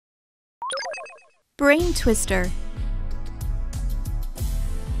Brain twister.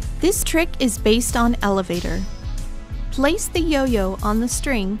 This trick is based on elevator. Place the yo-yo on the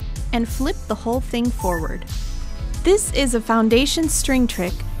string and flip the whole thing forward. This is a foundation string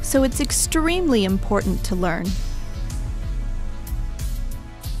trick, so it's extremely important to learn.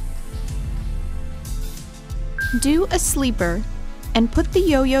 Do a sleeper and put the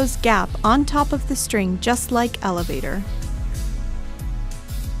yo-yo's gap on top of the string just like elevator.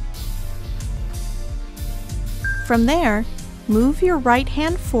 From there, move your right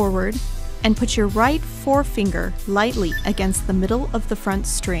hand forward and put your right forefinger lightly against the middle of the front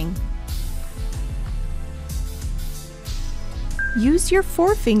string. Use your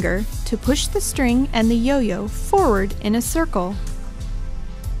forefinger to push the string and the yo-yo forward in a circle.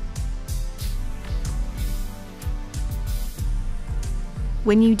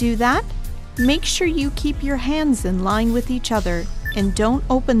 When you do that, make sure you keep your hands in line with each other and don't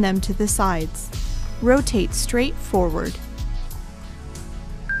open them to the sides. Rotate straight forward.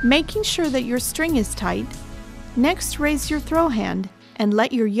 Making sure that your string is tight, next raise your throw hand and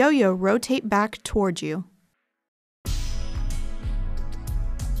let your yo-yo rotate back toward you.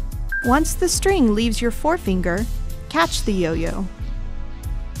 Once the string leaves your forefinger, catch the yo-yo.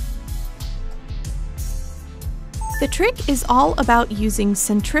 The trick is all about using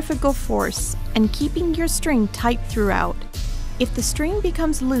centrifugal force and keeping your string tight throughout. If the string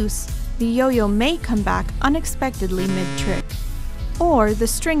becomes loose, the yo-yo may come back unexpectedly mid-trick, or the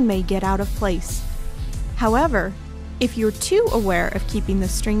string may get out of place. However, if you're too aware of keeping the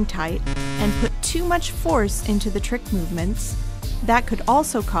string tight and put too much force into the trick movements, that could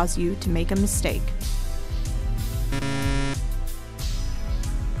also cause you to make a mistake.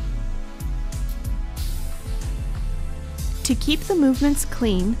 To keep the movements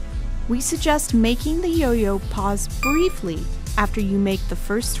clean, we suggest making the yo-yo pause briefly after you make the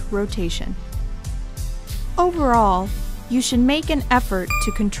first rotation. Overall, you should make an effort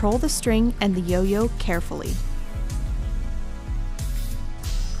to control the string and the yo-yo carefully.